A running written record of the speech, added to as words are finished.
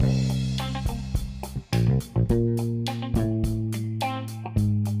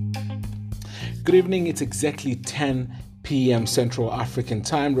Good evening. It's exactly 10 p.m. Central African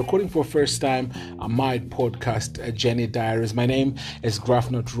time. Recording for first time on my podcast, Jenny Diaries. My name is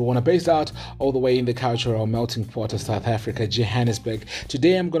Grafnot Ruona, based out all the way in the cultural melting pot of South Africa, Johannesburg.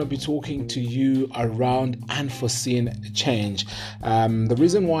 Today I'm going to be talking to you around unforeseen change. The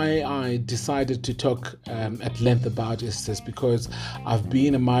reason why I decided to talk at length about this is because I've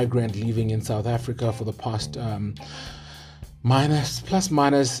been a migrant living in South Africa for the past plus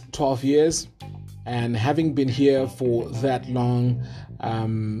minus 12 years. And having been here for that long,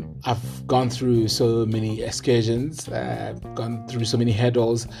 I've gone through so many excursions, gone through so many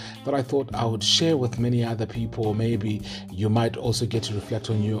hurdles that I thought I would share with many other people. Maybe you might also get to reflect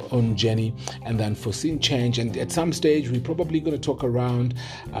on your own journey and then foreseen change. And at some stage, we're probably going to talk around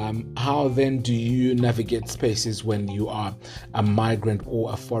how then do you navigate spaces when you are a migrant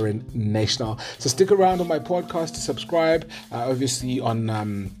or a foreign national. So stick around on my podcast to subscribe, obviously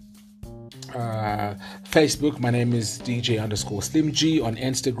on Facebook. My name is DJ_SlimG. On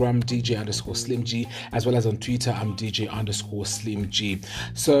Instagram, DJ_SlimG, as well as on Twitter, I'm DJ_SlimG.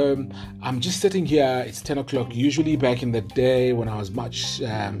 So I'm just sitting here. It's 10 o'clock. Usually back in the day when I was much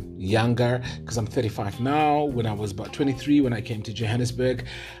younger, because I'm 35 now, when I was about 23, when I came to Johannesburg,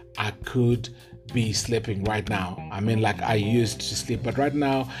 I could be sleeping right now. I mean, like I used to sleep, but right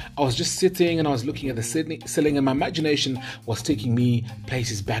now I was just sitting and I was looking at the ceiling, and my imagination was taking me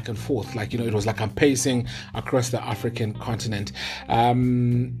places back and forth. Like, it was like I'm pacing across the African continent.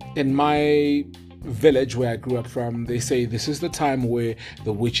 In my village where I grew up from, they say this is the time where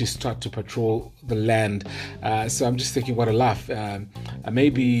the witches start to patrol the land. So I'm just thinking, what a laugh.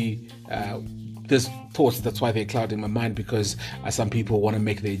 Maybe there's thoughts, that's why they're clouding my mind, because some people want to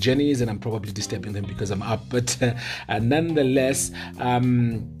make their journeys and I'm probably disturbing them because I'm up. But nonetheless,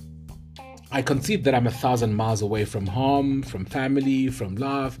 I concede that I'm 1,000 miles away from home, from family, from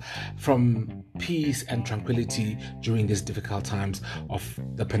love, from peace and tranquility during these difficult times of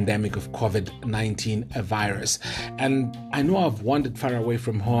the pandemic of COVID-19 virus. And I know I've wandered far away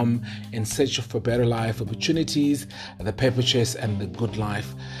from home in search of a better life, opportunities, the paper chase and the good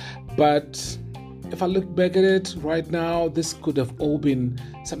life. But if I look back at it right now, this could have all been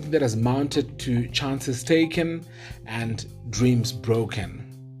something that has mounted to chances taken and dreams broken.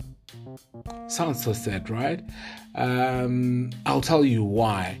 Sounds so sad, right? I'll tell you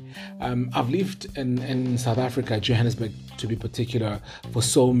why. I've lived in South Africa, Johannesburg to be particular, for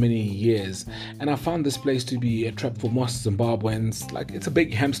so many years, and I found this place to be a trap for most Zimbabweans. Like, it's a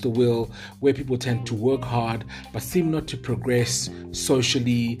big hamster wheel where people tend to work hard but seem not to progress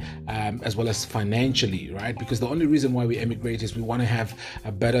socially as well as financially, right? Because the only reason why we emigrate is we want to have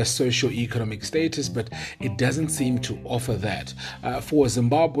a better socio-economic status, but it doesn't seem to offer that. For a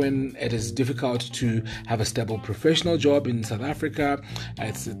Zimbabwean, it is difficult to have a stable professional job in South Africa.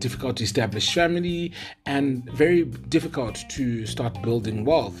 It's difficult to establish family and very difficult to start building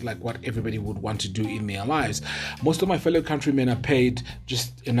wealth, like what everybody would want to do in their lives. Most of my fellow countrymen are paid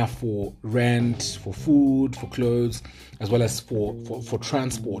just enough for rent, for food, for clothes, as well as for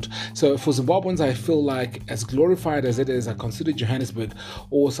transport. So for Zimbabweans, I feel like, as glorified as it is, I consider Johannesburg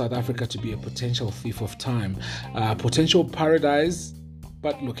or South Africa to be a potential thief of time, potential paradise,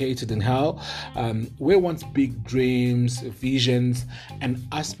 but located in hell, where once big dreams, visions, and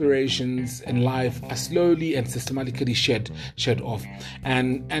aspirations in life are slowly and systematically shed off.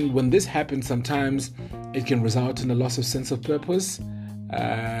 And when this happens, sometimes it can result in a loss of sense of purpose,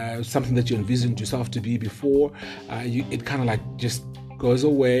 something that you envisioned yourself to be before. It kind of like just goes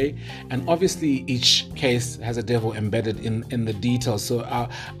away. And obviously each case has a devil embedded in the details. So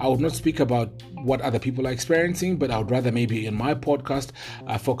I would not speak about what other people are experiencing, but I would rather maybe in my podcast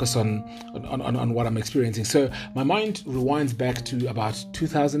focus on what I'm experiencing. So my mind rewinds back to about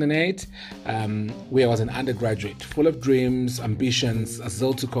 2008, where I was an undergraduate, full of dreams, ambitions, a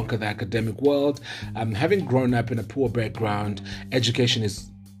zeal to conquer the academic world. Having grown up in a poor background, education is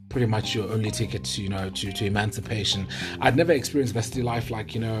pretty much your only ticket to emancipation. I'd never experienced varsity life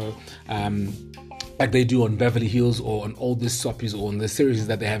like they do on Beverly Hills or on all these soapies or on the series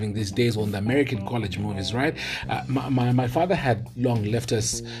that they're having these days, or on the American college movies, right? My father had long left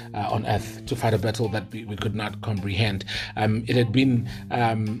us on earth to fight a battle that we could not comprehend. It had been,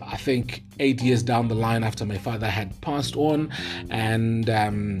 I think, 8 years down the line after my father had passed on, and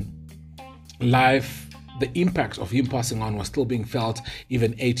life, the impact of him passing on was still being felt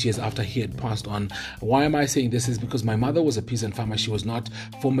even 8 years after he had passed on. Why am I saying this? Is because my mother was a peasant farmer. She was not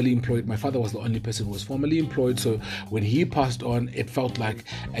formally employed. My father was the only person who was formally employed. So when he passed on, it felt like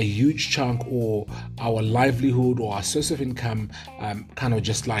a huge chunk or our livelihood or our source of income kind of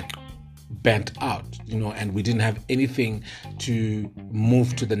just like burnt out, and we didn't have anything to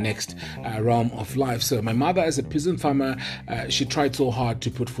move to the next realm of life. So my mother, as a peasant farmer, she tried so hard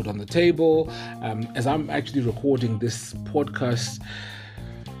to put food on the table. As I'm actually recording this podcast,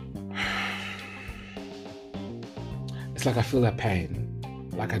 it's like I feel her pain,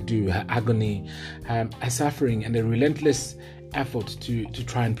 like I do, her agony, her suffering, and the relentless effort to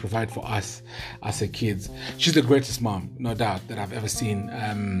try and provide for us as her kids. She's the greatest mom, no doubt, that I've ever seen.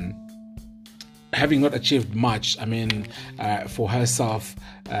 Having not achieved much, for herself,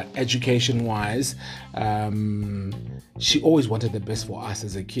 education-wise, she always wanted the best for us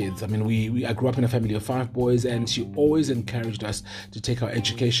as a kids. I grew up in a family of 5 boys, and she always encouraged us to take our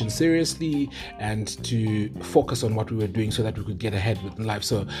education seriously and to focus on what we were doing so that we could get ahead with life.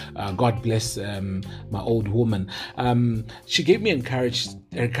 So God bless my old woman. She gave me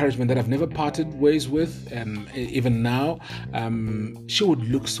encouragement that I've never parted ways with, even now. She would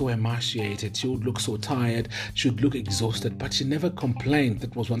look so emaciated, she would look so tired, she would look exhausted, but she never complained.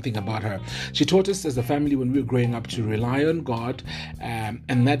 That was one thing about her. She taught us as a family when we were growing up to rely on God,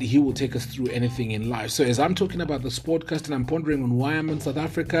 and that He will take us through anything in life. So as I'm talking about this podcast and I'm pondering on why I'm in South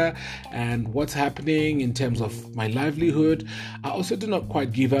Africa and what's happening in terms of my livelihood, I also do not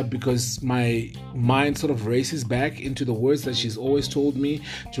quite give up, because my mind sort of races back into the words that she's always told me,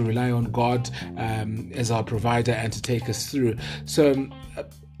 to rely on God as our provider and to take us through. So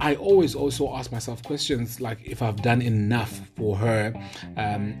I always also ask myself questions like if I've done enough for her,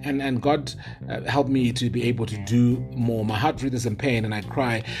 and God helped me to be able to do more. My heart breathes in pain and I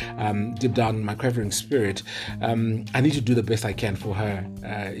cry deep down in my quivering spirit. I need to do the best I can for her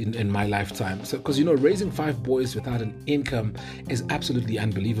in my lifetime. So, because raising 5 boys without an income is absolutely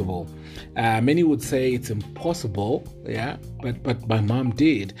unbelievable. Many would say it's impossible, but my mom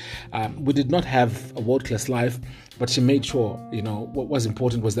did. We did not have a world-class life, but she made sure, what was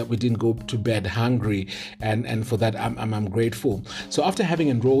important was that we didn't go to bed hungry, and for that I'm grateful. So after having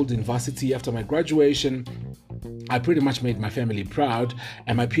enrolled in varsity, after my graduation, I pretty much made my family proud,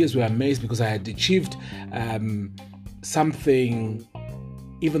 and my peers were amazed because I had achieved something,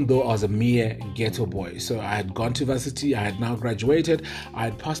 even though I was a mere ghetto boy. So I had gone to varsity, I had now graduated, I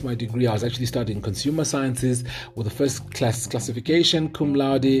had passed my degree. I was actually studying consumer sciences with a first class classification, cum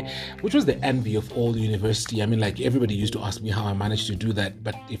laude, which was the envy of all university. Everybody used to ask me how I managed to do that,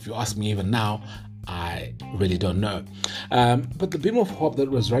 but if you ask me even now, I really don't know. But the beam of hope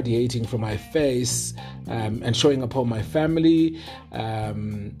that was radiating from my face and showing upon my family,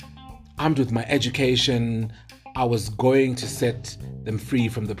 armed with my education, I was going to set them free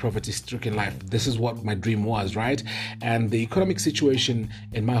from the poverty-stricken life. This is what my dream was, right? And the economic situation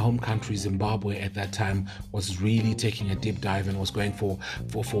in my home country, Zimbabwe, at that time was really taking a deep dive and was going for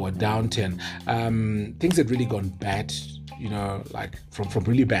a downturn. Things had really gone bad, from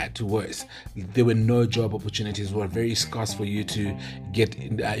really bad to worse. There were no job opportunities, were very scarce for you to get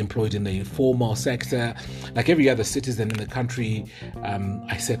employed in the informal sector. Like every other citizen in the country,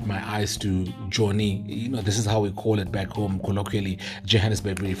 I set my eyes to Johnny. This is how we call it back home, colloquially.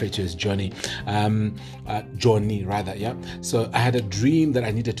 Johannesburg, we refer to as Johnny. Johnny, rather, yeah. So I had a dream that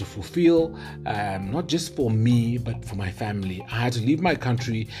I needed to fulfill, not just for me, but for my family. I had to leave my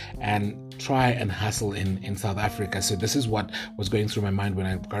country and try and hustle in South Africa. So this is what was going through my mind when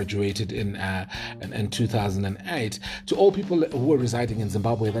I graduated in 2008. To all people who were residing in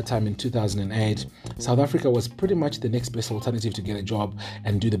Zimbabwe at that time in 2008, South Africa was pretty much the next best alternative to get a job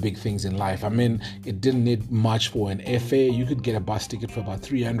and do the big things in life. It didn't need much for an airfare. You could get a bus ticket for about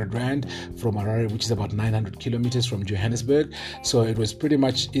 300 Rand from Harare, which is about 900 kilometers from Johannesburg. So it was pretty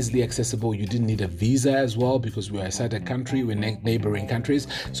much easily accessible. You didn't need a visa as well, because we were outside the country, we're neighboring countries.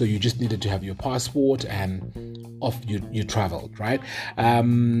 So you just needed to have your passport and off you traveled, right?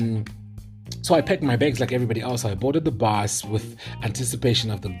 So I packed my bags like everybody else. I boarded the bus with anticipation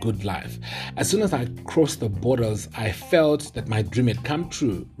of the good life. As soon as I crossed the borders, I felt that my dream had come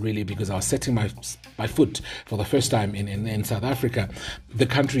true, really, because I was setting my foot for the first time in South Africa. The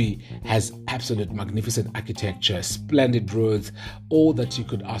country has absolute magnificent architecture, splendid roads, all that you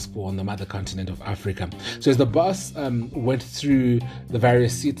could ask for on the mother continent of Africa. So as the bus went through the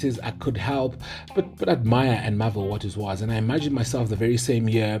various cities, I could help but admire and marvel what it was. And I imagined myself the very same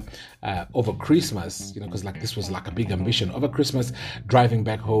year, over Christmas, because this was like a big ambition, over Christmas, driving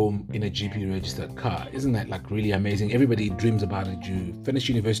back home in a GP registered car. Isn't that really amazing? Everybody dreams about it. You finish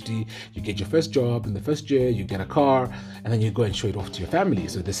university, you get your first job, in the first year you get a car, and then you go and show it off to your family.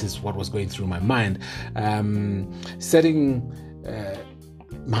 So this is what was going through my mind, setting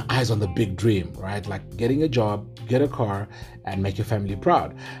my eyes on the big dream, right? Like getting a job, get a car, and make your family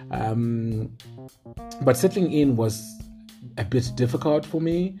proud. But settling in was a bit difficult for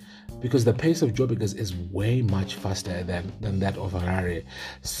me because the pace of Joburg is way much faster than that of Harare.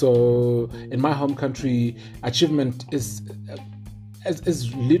 So in my home country, achievement is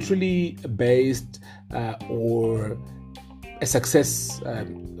literally based or a success,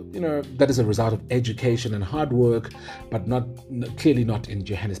 that is a result of education and hard work, but clearly not in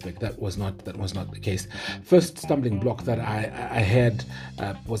Johannesburg. That was not the case. First stumbling block that I had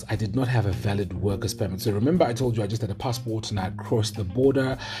was I did not have a valid workers permit. So remember, I told you I just had a passport and I crossed the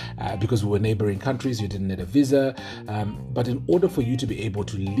border because we were neighboring countries. You didn't need a visa, but in order for you to be able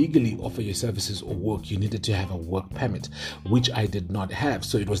to legally offer your services or work, you needed to have a work permit, which I did not have.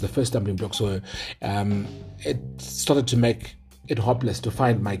 So it was the first stumbling block. So it started to make it hopeless to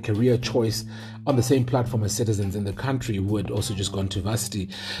find my career choice on the same platform as citizens in the country who had also just gone to varsity.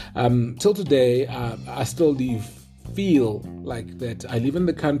 Till today, I still feel like that I live in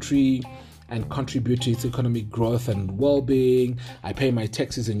the country and contribute to its economic growth and well-being. I pay my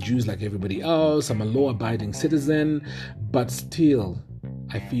taxes and dues like everybody else. I'm a law-abiding citizen, but still,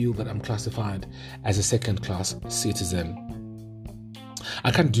 I feel that I'm classified as a second-class citizen.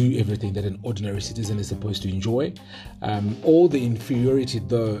 I can't do everything that an ordinary citizen is supposed to enjoy. All the inferiority,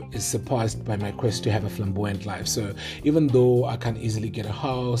 though, is surpassed by my quest to have a flamboyant life. So even though I can't easily get a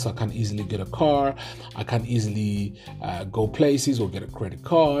house, I can't easily get a car, I can't easily go places or get a credit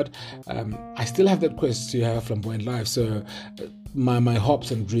card, I still have that quest to have a flamboyant life. So my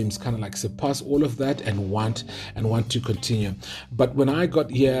hopes and dreams kind of like surpass all of that and want to continue. But when I got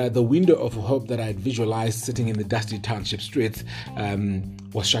here, the window of hope that I had visualized sitting in the dusty township streets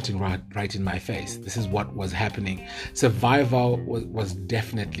was shutting right in my face. This is what was happening. Survival was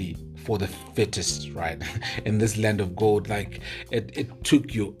definitely for the fittest, right? In this land of gold, like it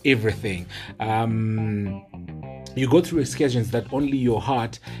took you everything. You go through excursions that only your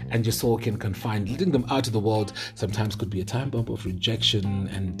heart and your soul can confine. Letting them out to the world sometimes could be a time bomb of rejection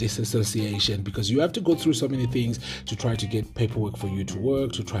and disassociation, because you have to go through so many things to try to get paperwork for you to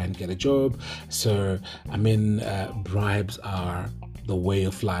work, to try and get a job. So, bribes are the way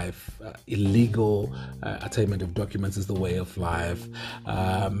of life. Illegal attainment of documents is the way of life.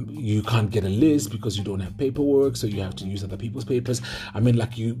 You can't get a list because you don't have paperwork, so you have to use other people's papers.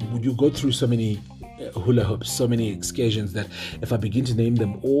 You go through so many hula hoops, so many excursions that if I begin to name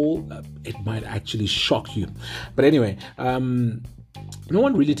them all, it might actually shock you. But anyway, no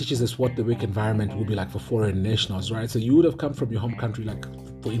one really teaches us what the work environment will be like for foreign nationals, right? So you would have come from your home country, like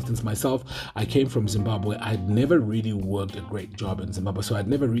for instance myself, I came from Zimbabwe. I'd never really worked a great job in Zimbabwe, so I'd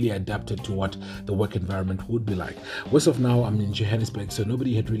never really adapted to what the work environment would be like. Worst of now, I'm in Johannesburg, so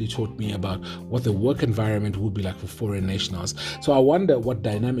nobody had really taught me about what the work environment would be like for foreign nationals. So I wonder what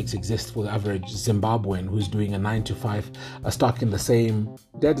dynamics exist for the average Zimbabwean who's doing a 9-to-5, stuck in the same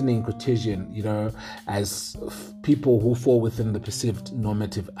deadening quotidian, as people who fall within the perceived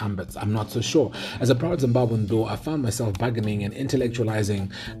normative ambits. I'm not so sure. As a proud Zimbabwean, though, I found myself bargaining and intellectualizing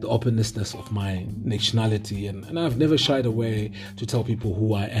the openness of my nationality, and I've never shied away to tell people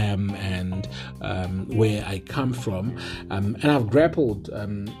who I am and where I come from, and I've grappled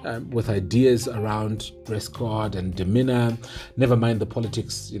with ideas around dress code and demeanor, never mind the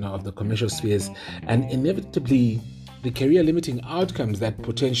politics of the commercial spheres, and inevitably the career limiting outcomes that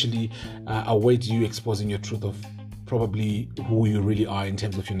potentially await you exposing your truth of probably who you really are in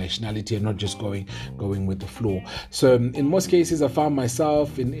terms of your nationality, and not just going with the flow. So in most cases, I found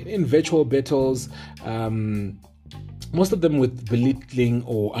myself in virtual battles, most of them with belittling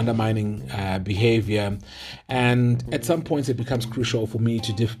or undermining behavior. And at some points, it becomes crucial for me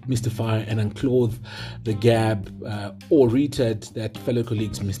to demystify and unclothe the gab or retard that fellow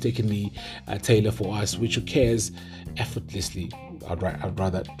colleagues mistakenly tailor for us, which occurs effortlessly. I'd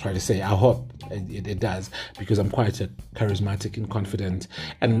rather try to say, I hope it does, because I'm quite charismatic and confident,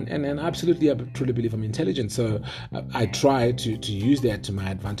 and absolutely, I truly believe I'm intelligent. So I try to use that to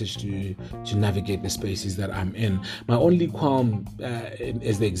my advantage to navigate the spaces that I'm in. My only qualm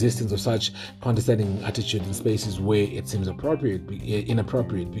is the existence of such condescending attitude in spaces where it seems inappropriate,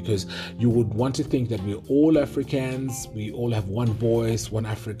 because you would want to think that we're all Africans, we all have one voice, one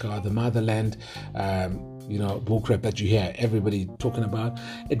Africa, the motherland. Bullcrap that you hear everybody talking about,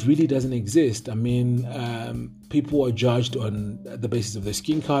 it really doesn't exist. People are judged on the basis of their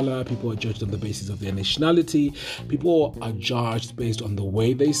skin color, people are judged on the basis of their nationality, people are judged based on the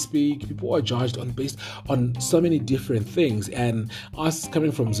way they speak, people are judged based on so many different things. And us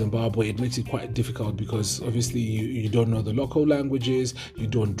coming from Zimbabwe, it makes it quite difficult, because obviously you don't know the local languages, you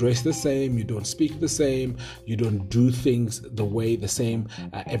don't dress the same, you don't speak the same, you don't do things the same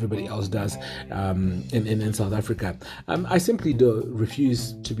everybody else does in South Africa. I simply do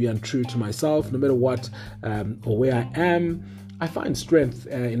refuse to be untrue to myself, no matter what or where I am, I find strength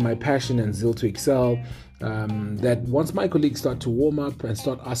in my passion and zeal to excel. That once my colleagues start to warm up and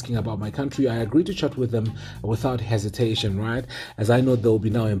start asking about my country, I agree to chat with them without hesitation, right? As I know they'll be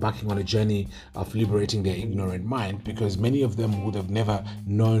now embarking on a journey of liberating their ignorant mind, because many of them would have never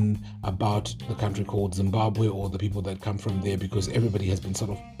known about the country called Zimbabwe or the people that come from there, because everybody has been sort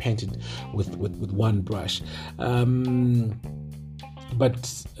of painted with one brush.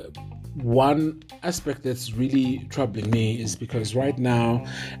 But one aspect that's really troubling me is because right now,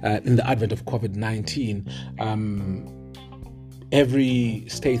 in the advent of COVID-19, every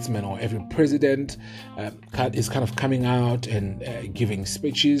statesman or every president is kind of coming out and giving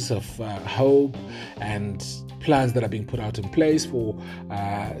speeches of hope and plans that are being put out in place for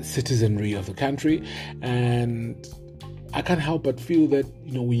citizenry of the country. And I can't help but feel that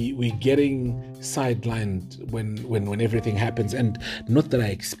we're getting sidelined when everything happens, and not that I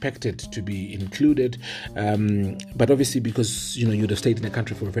expect it to be included, but obviously because you'd have stayed in the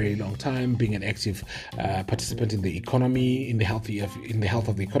country for a very long time, being an active participant in the economy, in the health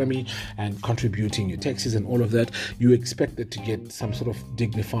of the economy, and contributing your taxes and all of that, you expect it to get some sort of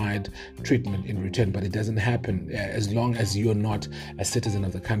dignified treatment in return, but it doesn't happen as long as you're not a citizen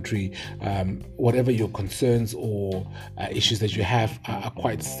of the country. Whatever your concerns or issues that you have are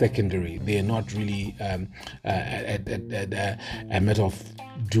quite secondary. They are not really a matter of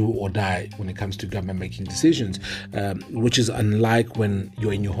do or die when it comes to government making decisions, which is unlike when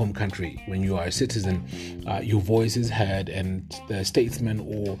you're in your home country. When you are a citizen, your voice is heard, and the statesmen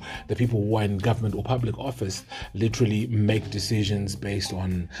or the people who are in government or public office literally make decisions based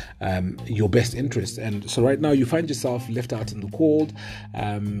on your best interests. And so right now you find yourself left out in the cold.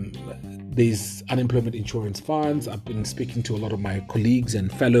 There's unemployment insurance funds. I've been speaking to a lot of my colleagues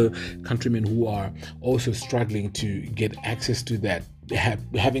and fellow countrymen who are also struggling to get access to that,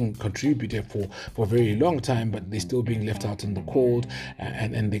 having contributed for a very long time, but they're still being left out in the cold,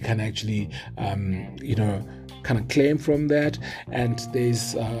 and they can actually kind of claim from that. And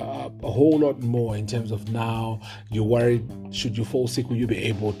there's a whole lot more in terms of now you're worried, should you fall sick, will you be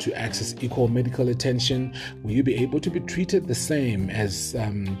able to access equal medical attention? Will you be able to be treated the same as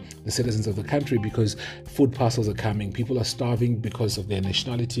the citizens of the country? Because food parcels are coming, people are starving because of their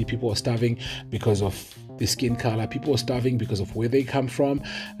nationality, people are starving because of the skin color, people are starving because of where they come from,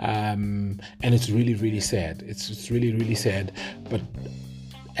 and it's really, really sad. It's really, really sad. But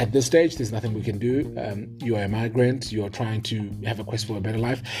at this stage, there's nothing we can do. You are a migrant. You are trying to have a quest for a better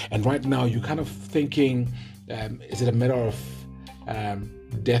life. And right now, you're kind of thinking, is it a matter of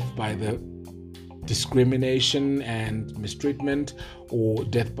death by the discrimination and mistreatment, or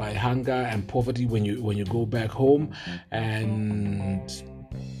death by hunger and poverty when you go back home? And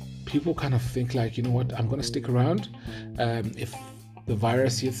people kind of think like, you know what, I'm going to stick around. If the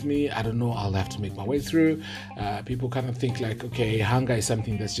virus hits me, I don't know, I'll have to make my way through. People kind of think like, okay, hunger is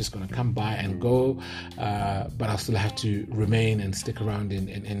something that's just going to come by and go, but I'll still have to remain and stick around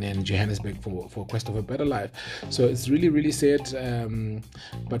in Johannesburg for a quest of a better life. So it's really, really sad.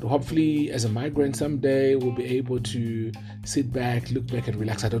 But hopefully, as a migrant, someday we'll be able to sit back, look back and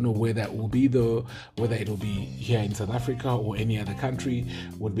relax. I don't know where that will be though, whether it will be here in South Africa or any other country.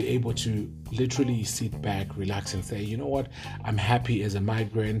 We'll be able to literally sit back, relax and say, you know what, I'm happy as a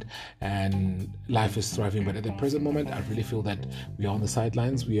migrant and life is thriving. But at the present moment, I really feel that we are on the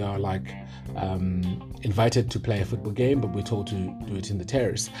sidelines. We are like invited to play a football game, but we're told to do it in the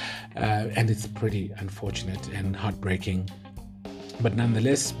terrace, and it's pretty unfortunate and heartbreaking. But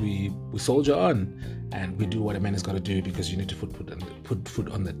nonetheless, we soldier on and we do what a man has got to do, because you need to put food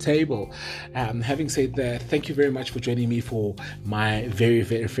on the table. Having said that, thank you very much for joining me for my very,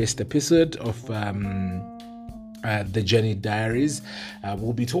 very first episode of the Journey Diaries.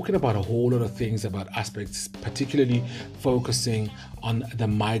 We'll be talking about a whole lot of things, about aspects, particularly focusing on the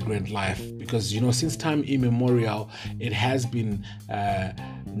migrant life, because since time immemorial, it has been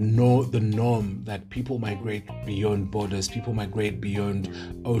the norm that people migrate beyond borders, people migrate beyond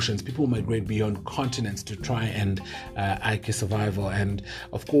oceans, people migrate beyond continents to try and eke survival. And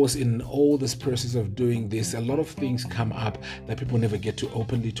of course, in all this process of doing this, a lot of things come up that people never get to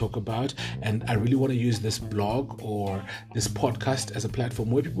openly talk about. And I really want to use this blog or this podcast as a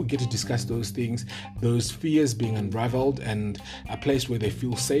platform where people get to discuss those things, those fears being unraveled, and a place place where they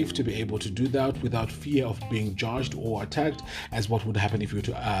feel safe to be able to do that without fear of being judged or attacked, as what would happen if you were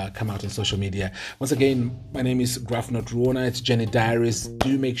to come out on social media. Once again, my name is Grafnot Ruona. It's Jenny Diaries.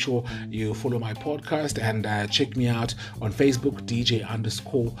 Do make sure you follow my podcast and check me out on Facebook,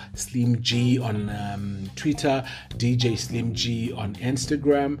 DJ_Slim G, on Twitter, DJ Slim G on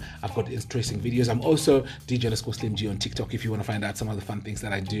Instagram. I've got interesting videos. I'm also DJ_Slim G on TikTok if you want to find out some of the fun things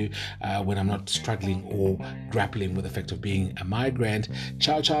that I do when I'm not struggling or grappling with the fact of being a migrant.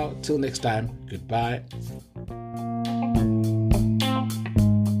 Ciao, ciao. Till next time. Goodbye.